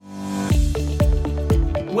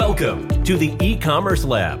Welcome to the E-Commerce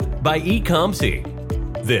Lab by Ecomcy.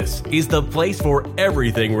 This is the place for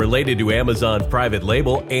everything related to Amazon private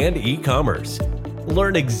label and e-commerce.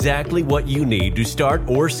 Learn exactly what you need to start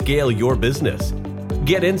or scale your business.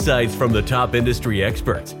 Get insights from the top industry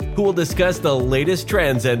experts who will discuss the latest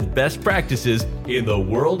trends and best practices in the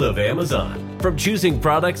world of Amazon. From choosing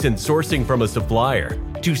products and sourcing from a supplier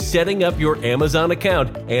to setting up your Amazon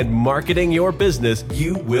account and marketing your business,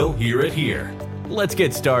 you will hear it here. Let's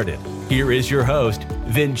get started. Here is your host,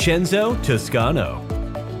 Vincenzo Toscano.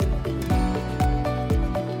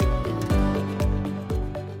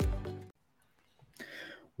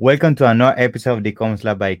 Welcome to another episode of the E-Commerce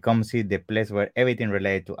Lab by Ecomcy, the place where everything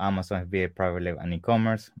related to Amazon FBA, private label, and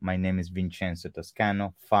e-commerce. My name is Vincenzo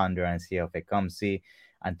Toscano, founder and CEO of Ecomcy,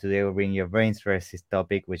 and today we'll bring you a very interesting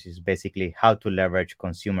topic, which is basically how to leverage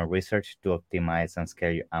consumer research to optimize and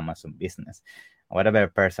scale your Amazon business. What a better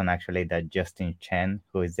person actually than Justin Chen,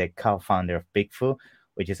 who is the co-founder of Pickfu,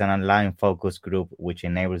 which is an online focus group which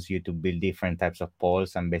enables you to build different types of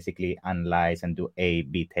polls and basically analyze and do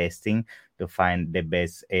A/B testing to find the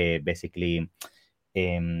best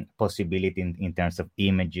possibility in terms of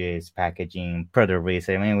images, packaging, product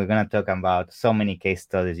research. I mean, we're going to talk about so many case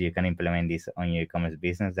studies you can implement this on your e-commerce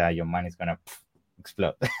business that your mind is going to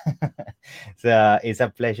explode. So it's a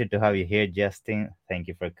pleasure to have you here, Justin. Thank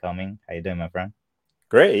you for coming. How you doing, my friend?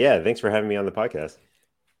 Great. Yeah. Thanks for having me on the podcast.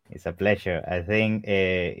 It's a pleasure. I think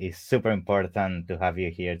it's super important to have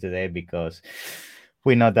you here today because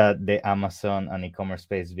we know that the Amazon and e-commerce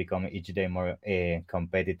space is becoming each day more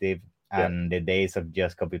competitive, and the days of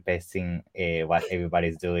just copy pasting what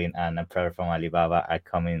everybody's doing and a product from Alibaba are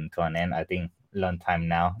coming to an end. I think long time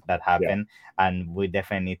now that happened, and we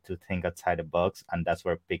definitely need to think outside the box, and that's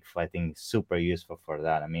where Pickfu, I think, is super useful for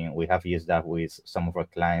that. I mean, we have used that with some of our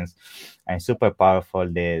clients, and super powerful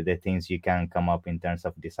the things you can come up in terms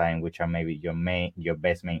of design, which are maybe your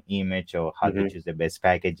best main image, or how to choose the best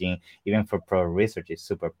packaging. Even for pro research, is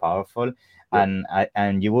super powerful.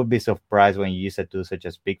 And you would be surprised when you use a tool such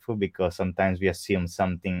as Pickfu, because sometimes we assume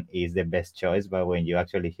something is the best choice, but when you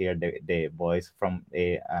actually hear the voice from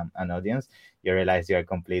an audience, you realize you are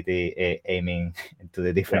completely aiming to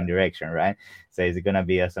the different direction, right? So it's going to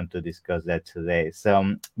be awesome to discuss that today.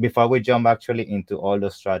 So before we jump actually into all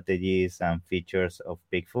the strategies and features of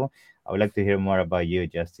Pickfu, I would like to hear more about you,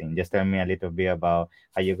 Justin. Just tell me a little bit about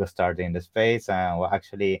how you got started in the space and what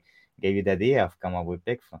actually gave you the idea of come up with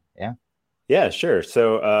Pickfu. Yeah, sure.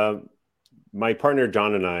 So my partner,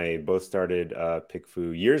 John, and I both started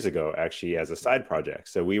Pickfu years ago, actually, as a side project.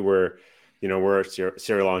 So we're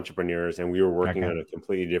serial entrepreneurs, and we were working on a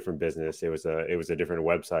completely different business. It was a different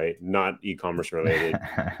website, not e-commerce related.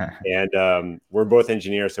 And we're both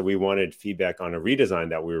engineers, so we wanted feedback on a redesign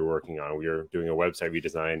that we were working on. We were doing a website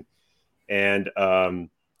redesign. And,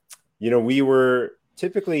 we were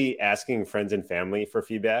typically asking friends and family for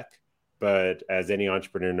feedback. But as any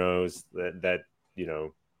entrepreneur knows, that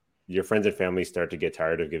your friends and family start to get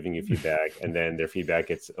tired of giving you feedback, and then their feedback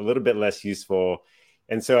gets a little bit less useful.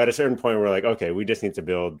 And so at a certain point, we're like, okay, we just need to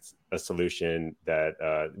build a solution that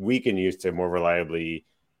we can use to more reliably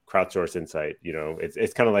crowdsource insight.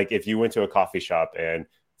 It's kind of like if you went to a coffee shop and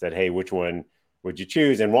said, hey, which one would you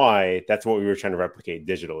choose and why? That's what we were trying to replicate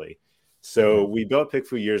digitally. So we built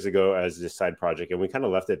Pickfu years ago as this side project, and we kind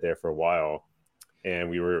of left it there for a while.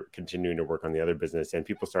 And we were continuing to work on the other business, and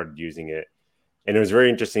people started using it. And it was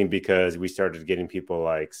very interesting because we started getting people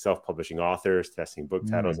like self-publishing authors testing book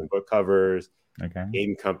titles and book covers,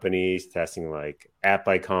 game companies testing like app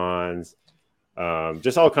icons,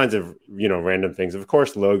 just all kinds of, random things. Of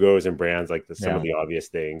course, logos and brands, like some of the obvious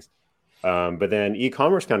things. But then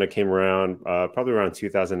e-commerce kind of came around probably around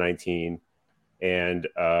 2019. And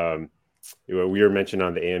we were mentioned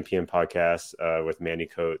on the AMPM podcast with Manny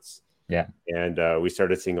Coates. Yeah. And we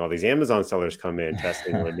started seeing all these Amazon sellers come in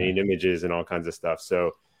testing their main images and all kinds of stuff.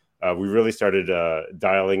 So we really started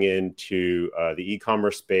dialing into the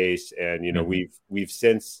e-commerce space. And, we've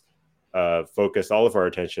since focused all of our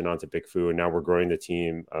attention onto Pickfu. And now we're growing the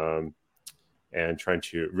team and trying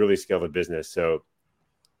to really scale the business. So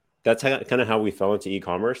that's kind of how we fell into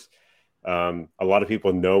e-commerce. A lot of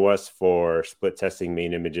people know us for split testing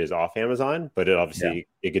main images off Amazon, but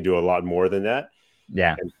it could do a lot more than that.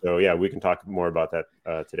 Yeah. And so, we can talk more about that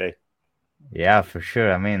today. Yeah, for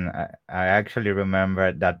sure. I mean, I actually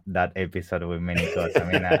remember that episode with Mini Coach. I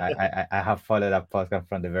mean, I have followed that podcast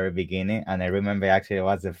from the very beginning, and I remember actually it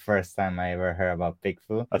was the first time I ever heard about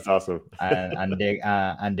Pickfu. That's awesome.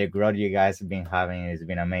 and the growth you guys have been having has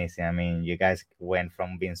been amazing. I mean, you guys went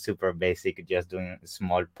from being super basic, just doing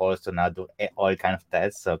small posts, to now do all kind of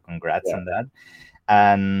tests. So congrats on that.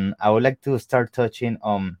 And I would like to start touching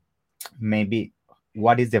on maybe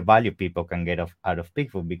what is the value people can get out of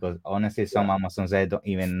Pickfu, because honestly some Yeah. Amazons, they don't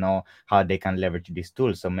even know how they can leverage this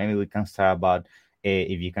tool. So maybe we can start about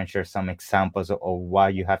if you can share some examples of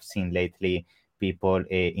what you have seen lately, people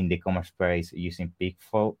in the commerce space using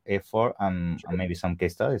Pickfu for and maybe some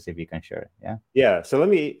case studies if you can share. Yeah. Yeah. So let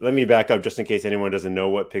me back up just in case anyone doesn't know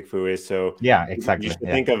what Pickfu is. So Yeah, you exactly. should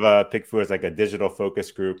Yeah. think of Pickfu as like a digital focus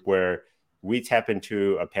group where we tap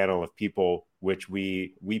into a panel of people which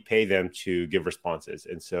we pay them to give responses.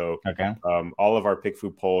 And so Okay. all of our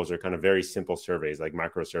Pickfu polls are kind of very simple surveys, like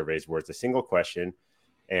micro surveys, where it's a single question,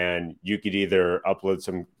 and you could either upload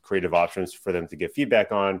some creative options for them to give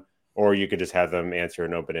feedback on, or you could just have them answer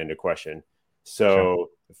an open-ended question. Sure. So,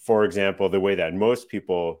 for example, the way that most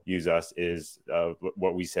people use us is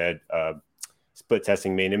what we said, split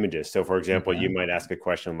testing main images. So, for example, Okay. you might ask a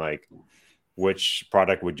question like, which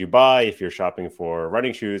product would you buy if you're shopping for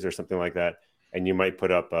running shoes or something like that? And you might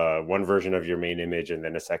put up one version of your main image and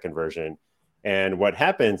then a second version. And what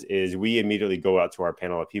happens is we immediately go out to our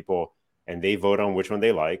panel of people and they vote on which one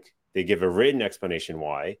they like. They give a written explanation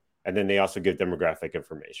why, and then they also give demographic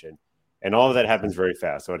information. And all of that happens very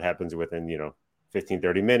fast. So it happens within, 15,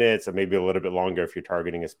 30 minutes, or maybe a little bit longer if you're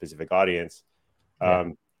targeting a specific audience.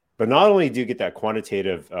 Yeah. But not only do you get that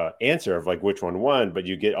quantitative answer of like which one won, but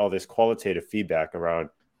you get all this qualitative feedback around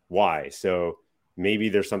why. So maybe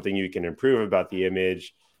there's something you can improve about the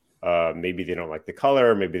image. Maybe they don't like the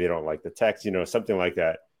color, maybe they don't like the text, something like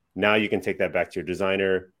that. Now you can take that back to your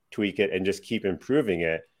designer, tweak it, and just keep improving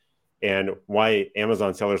it. And why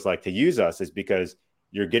Amazon sellers like to use us is because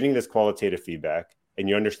you're getting this qualitative feedback and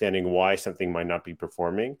you're understanding why something might not be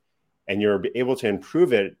performing, and you're able to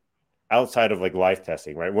improve it outside of like live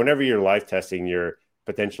testing, right? Whenever you're live testing, you're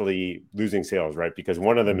potentially losing sales, right? Because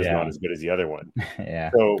one of them is not Yeah. as good as the other one. Yeah.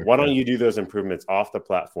 So For why sure. don't you do those improvements off the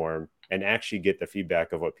platform and actually get the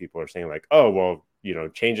feedback of what people are saying, like, oh, well,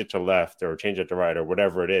 change it to left or change it to right or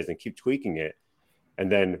whatever it is, and keep tweaking it.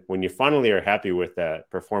 And then when you finally are happy with that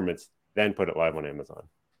performance, then put it live on Amazon.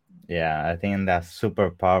 Yeah, I think that's super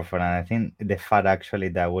powerful. And I think the fact actually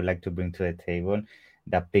that I would like to bring to the table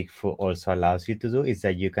that Pickfu also allows you to do is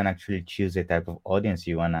that you can actually choose the type of audience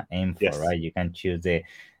you wanna aim for, Yes. right? You can choose the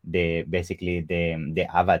basically the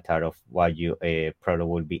avatar of what you product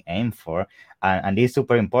will be aimed for. And this is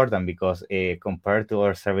super important because compared to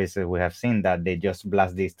our services we have seen that they just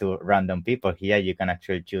blast this to random people. Here you can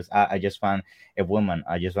actually choose, I just want a woman,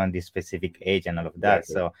 I just want this specific age and all of that.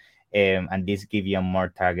 Exactly. So and this give you a more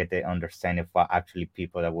targeted understanding of what actually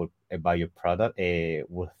people that would buy your product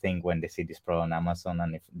would think when they see this product on Amazon,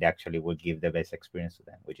 and if they actually would give the best experience to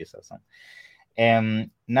them, which is awesome.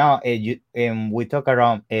 Now we talk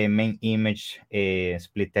around main image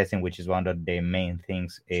split testing, which is one of the main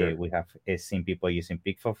things Sure. we have seen people using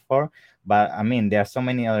Pickful for. But I mean, there are so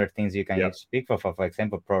many other things you can Yep. use Pickful for. For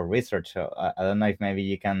example, Pro Research. So I don't know if maybe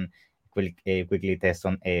you can quickly test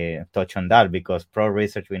on touch on that, because Pro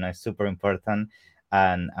Research we know is super important.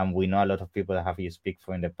 And we know a lot of people that have used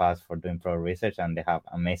Pickful in the past for doing Pro Research, and they have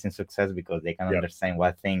amazing success because they can Yep. understand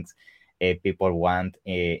what things people want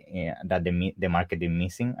that the market is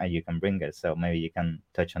missing, and you can bring it. So maybe you can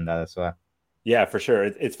touch on that as well. Yeah, for sure.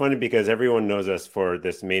 It's funny because everyone knows us for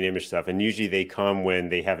this main image stuff, and usually they come when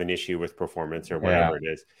they have an issue with performance or Yeah. whatever it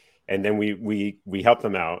is, and then we help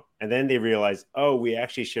them out, and then they realize, oh, we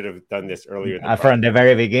actually should have done this earlier in the process. From the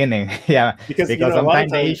very beginning. Yeah, Because because a lot of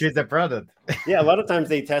sometimes the times, issue is the product. yeah, a lot of times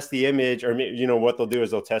they test the image, or what they'll do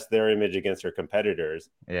is they'll test their image against their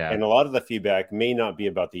competitors, Yeah. and a lot of the feedback may not be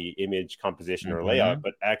about the image composition or layout,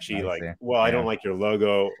 but actually I like, see. well, I don't Yeah. like your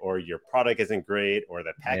logo, or your product isn't great, or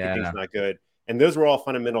the packaging's Yeah. not good. And those were all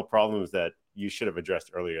fundamental problems that you should have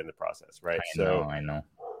addressed earlier in the process, right? I know.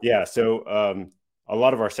 Yeah, so a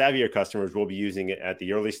lot of our savvier customers will be using it at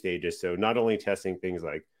the early stages. So not only testing things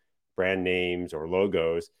like brand names or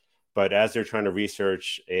logos, but as they're trying to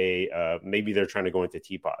research maybe they're trying to go into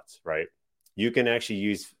teapots, right? You can actually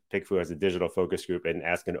use Pickfu as a digital focus group and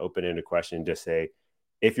ask an open-ended question to say,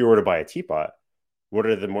 if you were to buy a teapot, what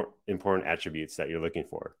are the more important attributes that you're looking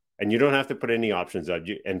for? And you don't have to put any options up,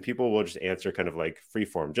 and people will just answer kind of like free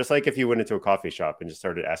form, just like if you went into a coffee shop and just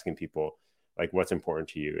started asking people like what's important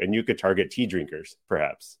to you. And you could target tea drinkers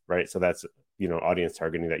perhaps, right? So that's audience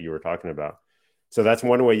targeting that you were talking about. So that's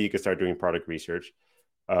one way you could start doing product research.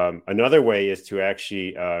 Another way is to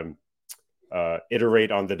actually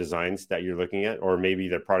iterate on the designs that you're looking at, or maybe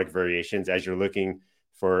the product variations as you're looking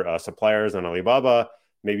for suppliers on Alibaba.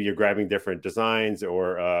 Maybe you're grabbing different designs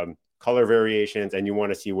or color variations, and you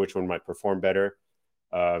want to see which one might perform better.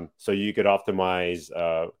 So you could optimize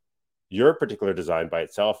your particular design by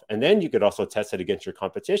itself. And then you could also test it against your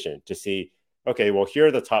competition to see, okay, well, here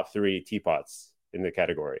are the top 3 teapots in the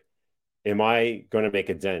category. Am I going to make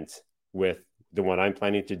a dent with the one I'm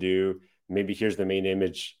planning to do? Maybe here's the main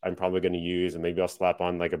image I'm probably going to use, and maybe I'll slap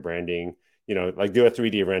on like a branding, like do a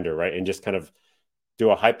 3D render, right? And just kind of do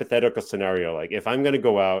a hypothetical scenario. Like if I'm going to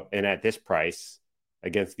go out and at this price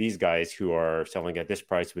against these guys who are selling at this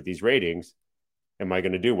price with these ratings, am I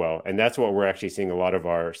going to do well? And that's what we're actually seeing a lot of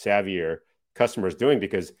our savvier customers doing,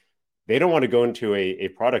 because they don't want to go into a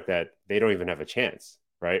product that they don't even have a chance,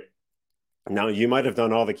 right? Now, you might have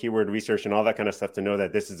done all the keyword research and all that kind of stuff to know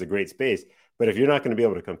that this is a great space, but if you're not going to be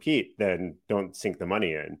able to compete, then don't sink the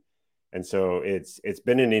money in. And so it's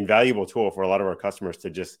been an invaluable tool for a lot of our customers to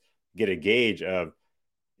just get a gauge of,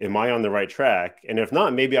 am I on the right track? And if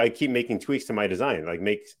not, maybe I keep making tweaks to my design, like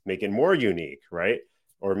make it more unique, right?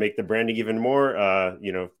 Or make the branding even more,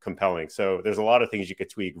 compelling. So there's a lot of things you could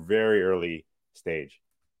tweak very early stage.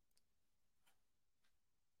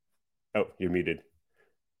 Oh, you're muted.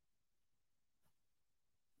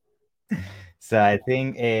 So I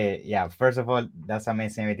think, first of all, that's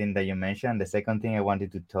amazing everything that you mentioned. The second thing I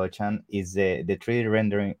wanted to touch on is the 3D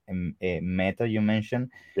rendering method you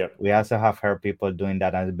mentioned. Yep. We also have heard people doing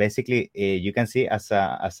that, and basically, you can see as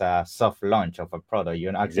a soft launch of a product.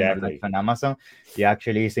 You're actually not like on Amazon. You're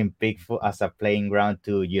actually using Pickfu as a playing ground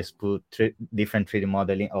to just put different 3D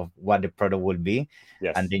modeling of what the product will be,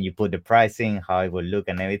 and then you put the pricing, how it will look,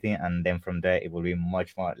 and everything, and then from there it will be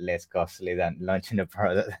much more less costly than launching the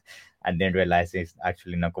product. And then realize it's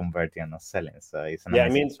actually not converting and not selling. So it's an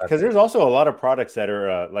amazing strategy. Because there's also a lot of products that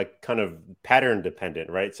are like kind of pattern dependent,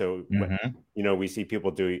 right? So we see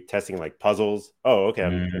people testing like puzzles. Oh, okay,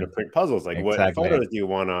 I'm going to print puzzles. Like what photos do you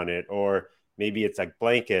want on it? Or maybe it's like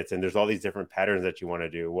blankets, and there's all these different patterns that you want to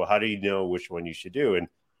do. Well, how do you know which one you should do? And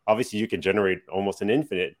obviously, you can generate almost an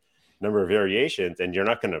infinite number of variations, and you're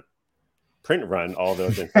not going to print run all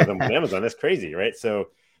those and put them on Amazon. That's crazy, right? So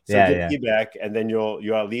get feedback, and then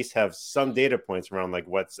you'll at least have some data points around like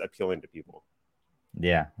what's appealing to people.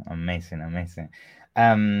 Yeah, amazing.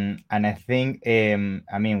 And I think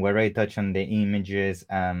we already touched on the images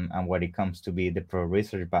and what it comes to be the pro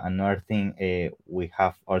research, but another thing we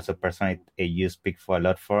have also personally used Pickfu a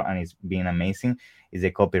lot for, and it's been amazing, is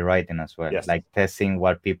the copywriting as well. Like testing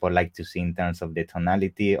what people like to see in terms of the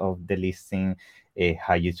tonality of the listing,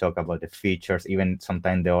 how you talk about the features, even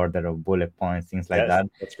sometimes the order of bullet points, things like that.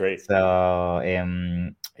 That's great. So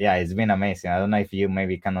it's been amazing. I don't know if you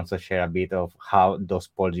maybe can also share a bit of how those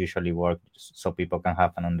polls usually work, so people can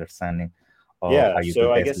have an understanding of how you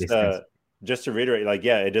so I guess just to reiterate,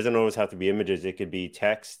 it doesn't always have to be images. It could be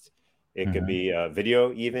text, it could be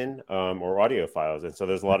video even, or audio files. And so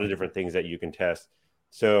there's a lot of different things that you can test.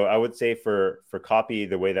 So I would say for copy,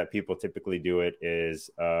 the way that people typically do it is,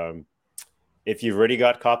 if you've already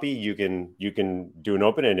got copy, you can do an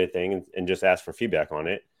open-ended thing and just ask for feedback on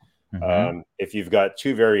it. If you've got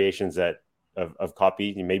 2 variations of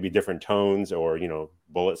copy, maybe different tones or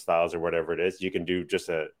bullet styles or whatever it is, you can do just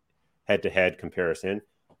a head-to-head comparison.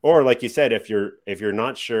 Or like you said, if you're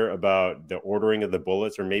not sure about the ordering of the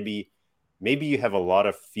bullets, or maybe you have a lot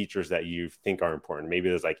of features that you think are important. Maybe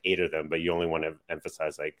there's like 8 of them, but you only want to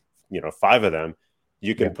emphasize 5 of them.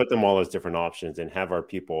 You can put them all as different options and have our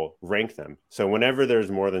people rank them. So whenever there's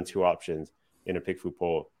more than 2 options in a Pickfu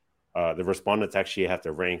poll, the respondents actually have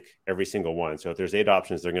to rank every single one. So if there's 8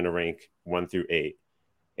 options, they're going to rank 1 through 8.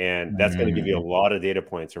 And that's going to give you a lot of data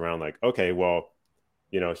points around like, okay, well,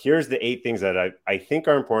 here's the 8 things that I think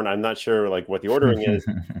are important. I'm not sure like what the ordering is.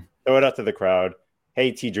 Throw it out to the crowd.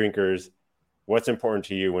 Hey, tea drinkers, what's important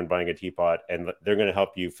to you when buying a teapot? And they're going to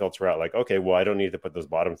help you filter out like, okay, well, I don't need to put those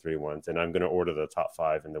bottom 3 ones, and I'm going to order the top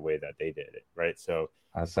 5 in the way that they did it, right? So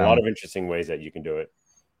awesome. A lot of interesting ways that you can do it.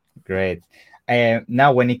 Great.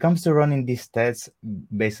 Now, when it comes to running these tests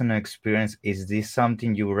based on your experience, is this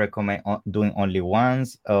something you recommend doing only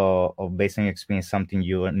once, or based on your experience, something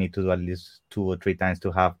you need to do at least 2 or 3 times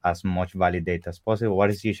to have as much valid data as possible?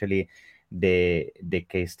 What is usually the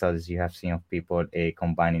case studies you have seen of people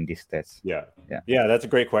combining these tests? Yeah, that's a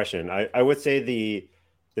great question. I would say the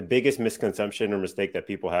biggest misconception or mistake that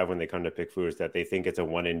people have when they come to Pickfu is that they think it's a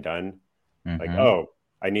one and done. Like, oh,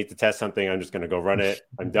 I need to test something, I'm just going to go run it,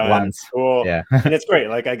 I'm done. Once. Cool. And it's great.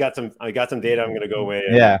 Like I got some data, I'm going to go away.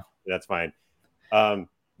 That's fine. The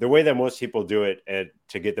way that most people do it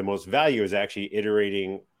to get the most value is actually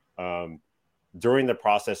iterating during the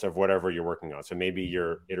process of whatever you're working on. So maybe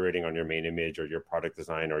you're iterating on your main image or your product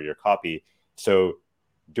design or your copy. So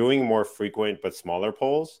doing more frequent but smaller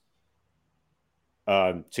polls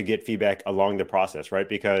to get feedback along the process, right?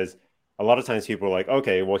 Because a lot of times people are like,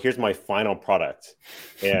 okay, well, here's my final product.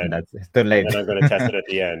 And That's it's too late. then I'm going to test it at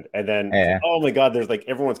the end. And then, Yeah. oh my God, there's like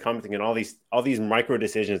everyone's commenting on all these micro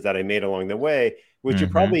decisions that I made along the way, which you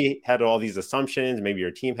probably had all these assumptions. Maybe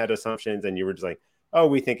your team had assumptions and you were just like, oh,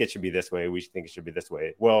 we think it should be this way. We think it should be this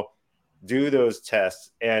way. Well, do those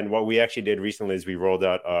tests. And what we actually did recently is we rolled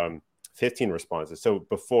out 15 responses. So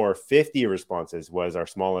before, 50 responses was our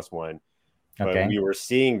smallest one. But Okay. we were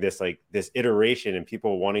seeing this iteration and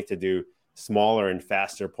people wanting to do smaller and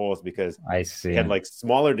faster polls because I they see. had like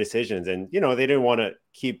smaller decisions, and they didn't want to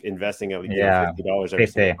keep investing at Yeah. $50 every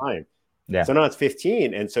 50. single time. Yeah. So now it's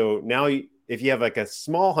 15, and so now if you have like a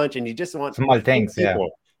small hunch and you just want Small a few things. Yeah.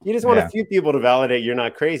 people, you just want Yeah. a few people to validate you're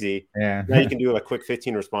not crazy. Yeah. Now you can do a quick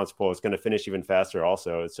 15 response poll. It's going to finish even faster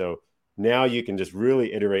also. So now you can just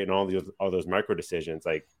really iterate on all those micro decisions.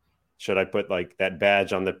 Like, should I put like that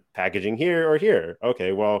badge on the packaging here or here?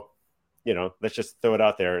 Okay, well, let's just throw it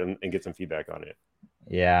out there and get some feedback on it.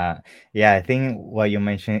 Yeah, yeah. I think what you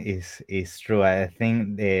mentioned is true. I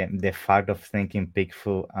think the fact of thinking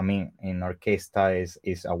Pickfu, I mean, in our case studies,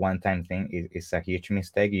 is a one-time thing. It's a huge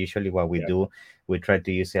mistake. Usually, what we Yeah. do, we try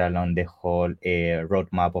to use it along the whole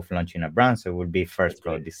roadmap of launching a brand. So it will be first That's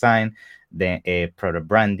product right. design, then product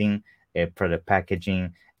branding, product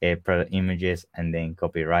packaging, product images, and then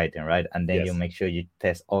copywriting, right? And then you Yes. make sure you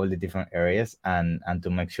test all the different areas and to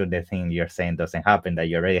make sure the thing you're saying doesn't happen, that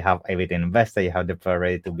you already have everything invested, you have the product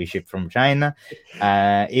ready to be shipped from China.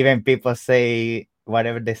 Even people say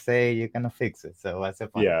whatever they say, you cannot fix it. So what's the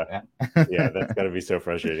point? Yeah. Yeah, that's got to be so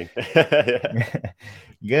frustrating.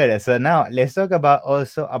 Good. So now let's talk about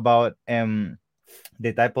also about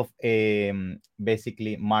the type of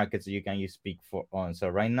basically markets you can use Speak for on. So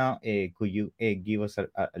right now, could you give us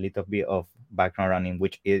a little bit of background on in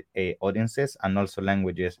which audiences and also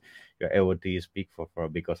languages you're able to use Speak for?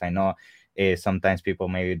 Because I know sometimes people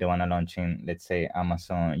maybe they want to launch in, let's say,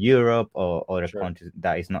 Amazon Europe or other Sure. countries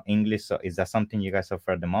that is not English. So is that something you guys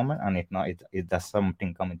offer at the moment? And if not, is that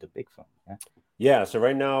something coming to Speak for? Yeah. Yeah. So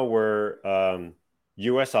right now we're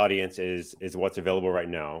US audience is what's available right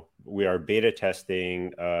now. We are beta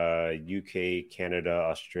testing UK, Canada,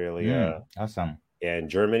 Australia, Awesome. and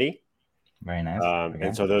Germany. Very nice. Okay.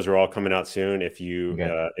 And so those are all coming out soon. If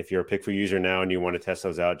Good. if you're a Pickfu user now and you want to test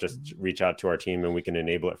those out, just reach out to our team and we can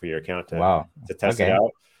enable it for your account Wow. to test it Okay.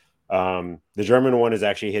 out. The German one is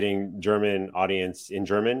actually hitting German audience in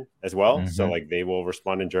German as well. So like they will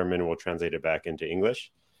respond in German and we'll translate it back into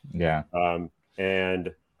English. Yeah.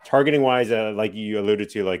 And targeting wise, like you alluded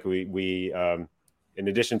to, like we in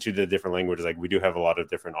addition to the different languages, like we do have a lot of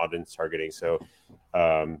different audience targeting. So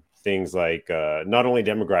things like not only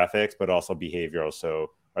demographics, but also behavioral.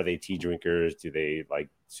 So are they tea drinkers?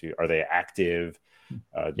 Are they active?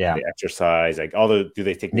 Do they exercise? Like do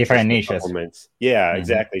they take different niches? Supplements? Yeah,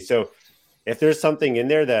 exactly. So if there's something in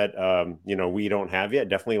there that we don't have yet,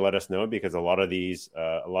 definitely let us know, because a lot of these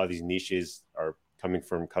niches are coming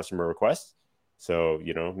from customer requests. So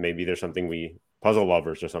maybe there's something puzzle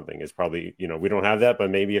lovers or something is probably we don't have that, but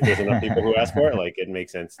maybe if there's enough people who ask for it, like it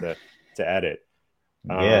makes sense to add it.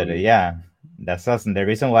 Good. Yeah, that's awesome. The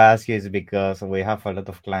reason why I ask you is because we have a lot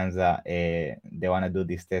of clients that they want to do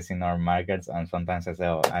this test in our markets, and sometimes I say,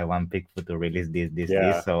 "Oh, I want Pickfu to release this."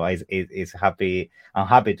 So it's happy. I'm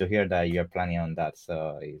happy to hear that you're planning on that.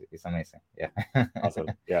 So it's amazing. Yeah. Awesome.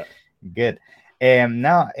 Yeah. Good.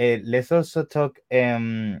 Now let's also talk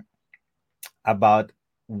about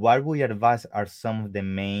what would you advise are some of the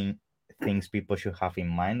main things people should have in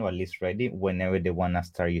mind, or at least ready, whenever they want to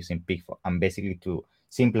start using Pickfu. And basically, to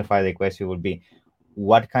simplify the question, would be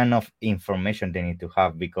what kind of information they need to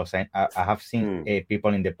have, because I have seen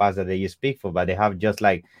people in the past that they use Pickfu, but they have just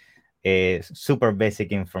like a super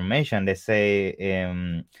basic information. They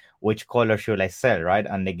say which color should I sell, right?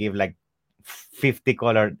 And they give like 50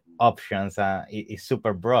 color options. It's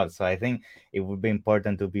super broad. So I think it would be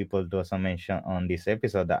important to people to also mention on this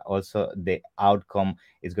episode that also the outcome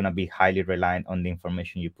is going to be highly reliant on the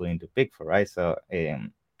information you put into Pickfu, right? So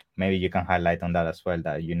maybe you can highlight on that as well,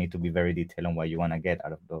 that you need to be very detailed on what you want to get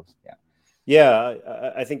out of those. Yeah,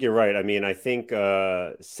 I think you're right. I mean, I think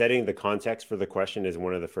setting the context for the question is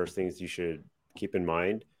one of the first things you should keep in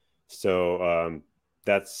mind. So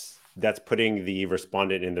that's putting the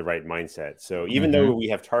respondent in the right mindset. So even though we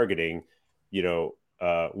have targeting,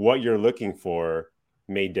 what you're looking for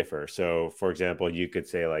may differ. So for example, you could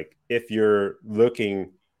say, like, if you're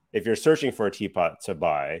searching for a teapot to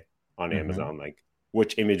buy on Amazon, like,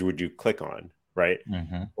 which image would you click on, right?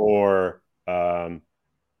 Or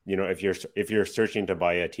if you're searching to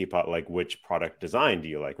buy a teapot, like, which product design do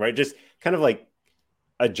you like, right? Just kind of like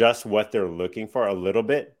adjust what they're looking for a little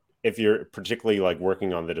bit if you're particularly like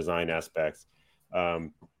working on the design aspects.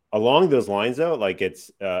 Along those lines, though, like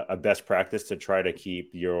it's a best practice to try to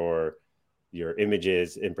keep your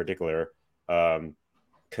images in particular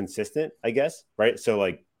consistent, I guess, right? So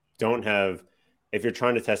like don't have, if you're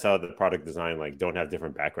trying to test out the product design, like don't have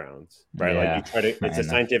different backgrounds, right? Like you try to, it's a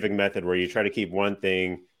scientific method where you try to keep one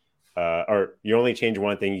thing, or you only change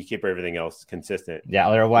one thing, you keep everything else consistent. Yeah,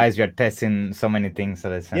 otherwise you're testing so many things at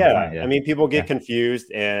the same time. I mean, people get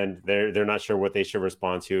confused and they're not sure what they should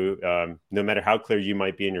respond to. No matter how clear you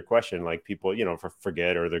might be in your question, like people,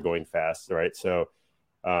 forget, or they're going fast, right? So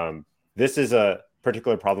this is a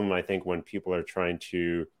particular problem, I think, when people are trying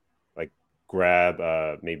to like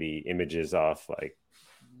grab maybe images off like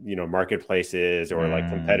marketplaces or like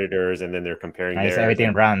competitors, and then they're comparing theirs.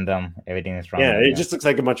 Everything random. Everything is random. Yeah, it just looks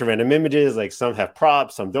like a bunch of random images. Like some have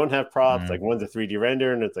props, some don't have props. Like one's a 3D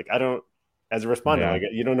render, and it's like as a respondent, like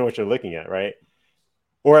you don't know what you're looking at, right?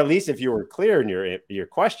 Or at least if you were clear in your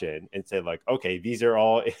question and said like, okay, these are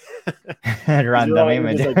all random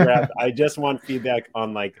images I grabbed. I just want feedback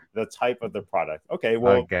on like the type of the product. Okay,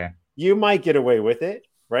 well, you might get away with it,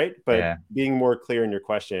 right? But being more clear in your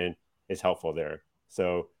question is helpful there.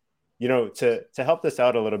 So, to help this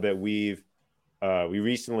out a little bit, we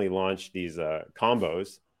recently launched these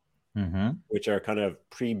combos, which are kind of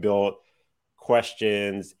pre-built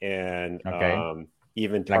questions and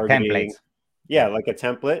even targeting. Like templates. Yeah, like a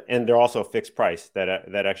template, and they're also fixed price.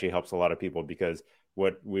 That actually helps a lot of people, because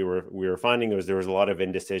what we were finding was there was a lot of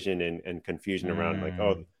indecision and confusion around like,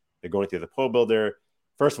 oh, they're going through the poll builder.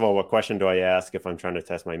 First of all, what question do I ask if I'm trying to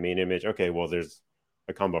test my main image? Okay, well, there's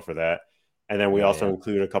a combo for that. And then we also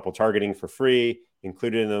include a couple targeting for free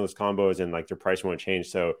included in those combos, and like their price won't change.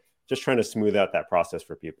 So just trying to smooth out that process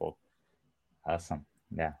for people. Awesome.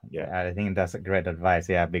 Yeah. I think that's a great advice.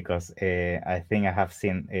 Yeah, because I think I have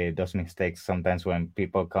seen those mistakes sometimes when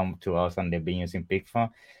people come to us and they've been using Pickfu,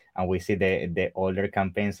 and we see the older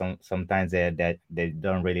campaigns. Sometimes they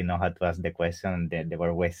don't really know how to ask the question. They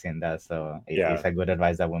were wasting that. So it's a good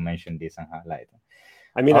advice that we mentioned this and highlight.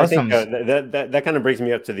 I mean, awesome. I think that kind of brings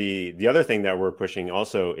me up to the other thing that we're pushing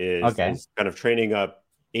also is kind of training up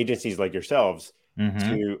agencies like yourselves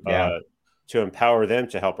to empower them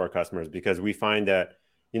to help our customers, because we find that,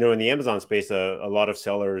 in the Amazon space, a lot of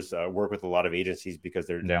sellers work with a lot of agencies because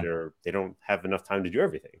they don't have enough time to do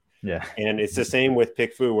everything. Yeah. And it's the same with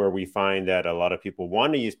Pickfu, where we find that a lot of people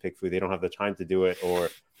want to use Pickfu. They don't have the time to do it, or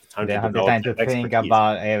they have the time to think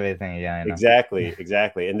about everything. Yeah, exactly.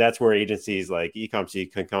 And that's where agencies like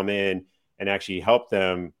EComC can come in and actually help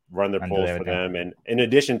them run their polls for them. And in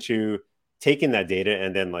addition to taking that data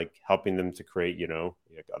and then like helping them to create,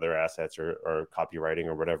 like other assets or copywriting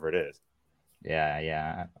or whatever it is.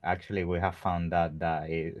 Yeah. Actually, we have found that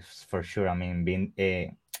is for sure. I mean,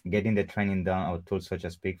 getting the training done of tools such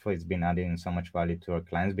as Pickfu has been adding so much value to our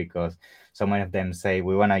clients, because so many of them say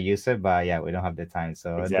we want to use it, but we don't have the time.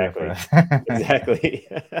 So exactly.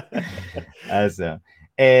 Awesome.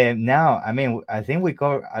 Now, I mean, I think we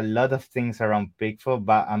covered a lot of things around Pickfu,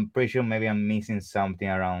 but I'm pretty sure maybe I'm missing something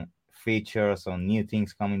around features or new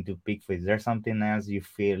things coming to Pickfu. Is there something else you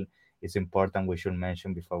feel is important we should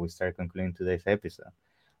mention before we start concluding today's episode?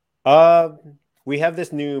 We have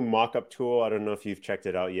this new mock-up tool. I don't know if you've checked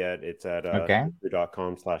it out yet. It's at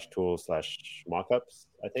pickfu.com/tools/mockups,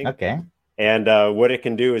 I think. Okay. And what it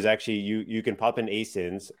can do is actually you can pop in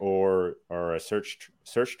ASINs or a search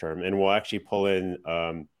term, and we'll actually pull in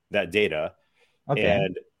that data,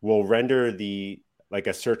 and we'll render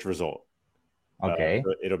a search result. Okay.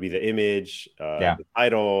 It'll be the image, the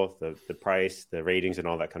title, the price, the ratings, and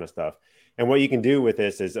all that kind of stuff. And what you can do with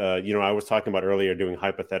this is, I was talking about earlier doing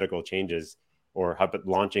hypothetical changes or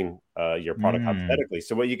launching your product hypothetically.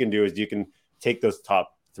 So what you can do is you can take those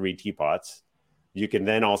top 3 teapots. You can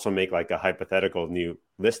then also make like a hypothetical new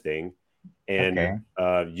listing, and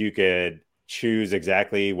you could choose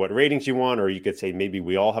exactly what ratings you want, or you could say maybe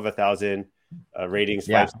we all have 1,000 ratings,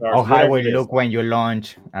 5 stars. Or how it will look when you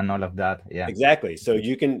launch and all of that. Yeah, exactly. So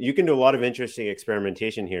you can do a lot of interesting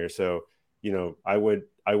experimentation here. So I would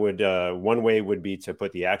one way would be to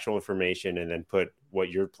put the actual information and then put what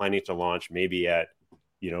you're planning to launch maybe at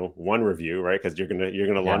 1 review, right? Because you're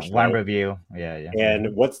gonna launch 1 review. Yeah.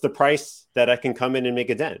 And what's the price that I can come in and make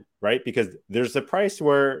a dent, right? Because there's a price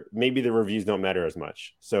where maybe the reviews don't matter as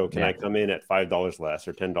much. So can I come in at $5 less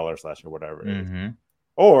or $10 less or whatever it is?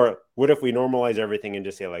 Or what if we normalize everything and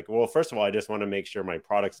just say like, well, first of all, I just want to make sure my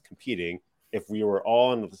product's competing. If we were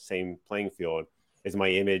all on the same playing field, is my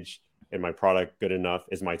image and my product good enough?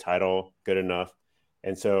 Is my title good enough?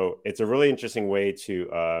 And so it's a really interesting way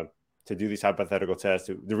to do these hypothetical tests.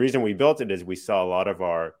 The reason we built it is we saw a lot of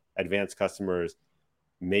our advanced customers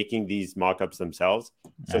making these mock-ups themselves.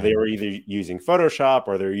 So they were either using Photoshop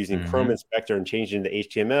or they're using Chrome Inspector and changing the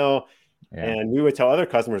HTML. Yeah. And we would tell other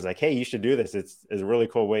customers like, hey, you should do this. It's a really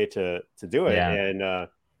cool way to do it. Yeah. And,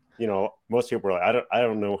 most people were like, I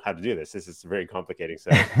don't know how to do this. This is very complicated.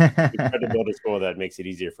 So we tried to build a tool that makes it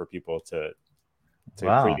easier for people to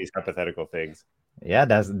create these hypothetical things. Yeah,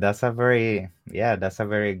 that's a very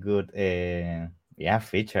good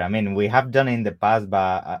feature. I mean, we have done it in the past,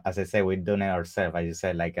 but as I say, we've done it ourselves. As you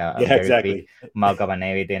said, like a very big mock-up and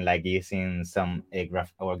everything, like using some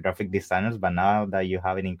graphic designers. But now that you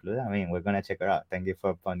have it included, I mean, we're gonna check it out. Thank you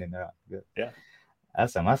for pointing it out. Good. Yeah.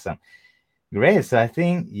 Awesome. Great. So I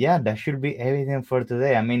think, that should be everything for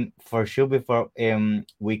today. I mean, for sure, before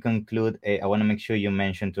we conclude, I want to make sure you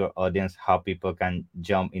mention to our audience how people can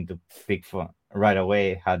jump into Pickfu right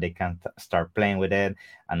away, how they can start playing with it,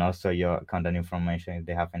 and also your contact information if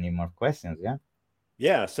they have any more questions.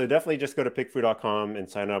 Yeah, so definitely just go to pickfu.com and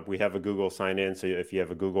sign up. We have a Google sign-in, so if you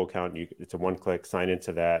have a Google account, it's a one-click sign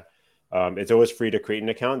into that. It's always free to create an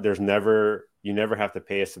account. You never have to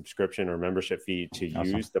pay a subscription or membership fee to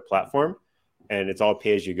use the platform. And it's all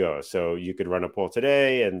pay as you go. So you could run a poll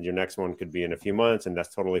today and your next one could be in a few months, and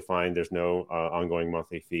that's totally fine. There's no ongoing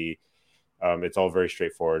monthly fee. It's all very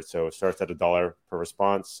straightforward. So it starts at $1 per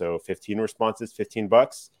response. So 15 responses,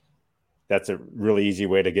 $15. That's a really easy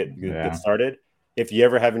way to get started. If you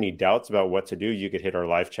ever have any doubts about what to do, you could hit our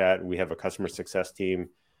live chat. We have a customer success team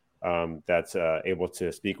that's able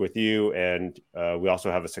to speak with you. And we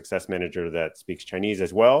also have a success manager that speaks Chinese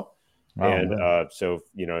as well. So,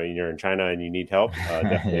 you're in China and you need help,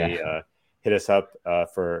 definitely hit us up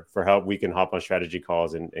for help. We can hop on strategy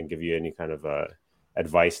calls and give you any kind of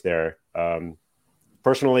advice there.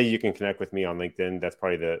 Personally, you can connect with me on LinkedIn. That's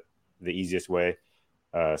probably the easiest way.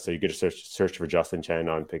 So you could just search for Justin Chen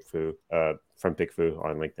on Pickfu, from Pickfu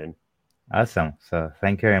on LinkedIn. Awesome. So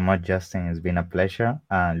thank you very much, Justin. It's been a pleasure.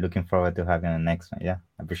 Looking forward to having the next one. Yeah,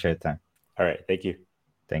 I appreciate the time. All right. Thank you.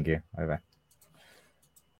 Thank you. Bye-bye.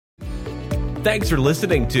 Thanks for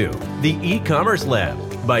listening to the E-Commerce Lab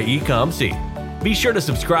by eComC. Be sure to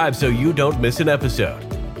subscribe so you don't miss an episode.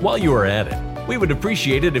 While you are at it, we would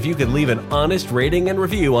appreciate it if you could leave an honest rating and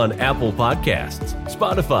review on Apple Podcasts,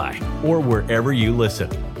 Spotify, or wherever you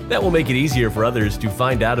listen. That will make it easier for others to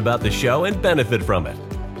find out about the show and benefit from it.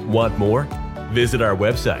 Want more? Visit our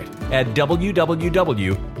website at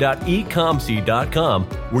www.ecomc.com,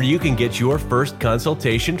 where you can get your first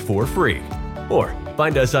consultation for free. Or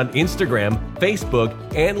find us on Instagram, Facebook,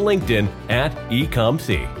 and LinkedIn at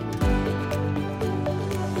eComC.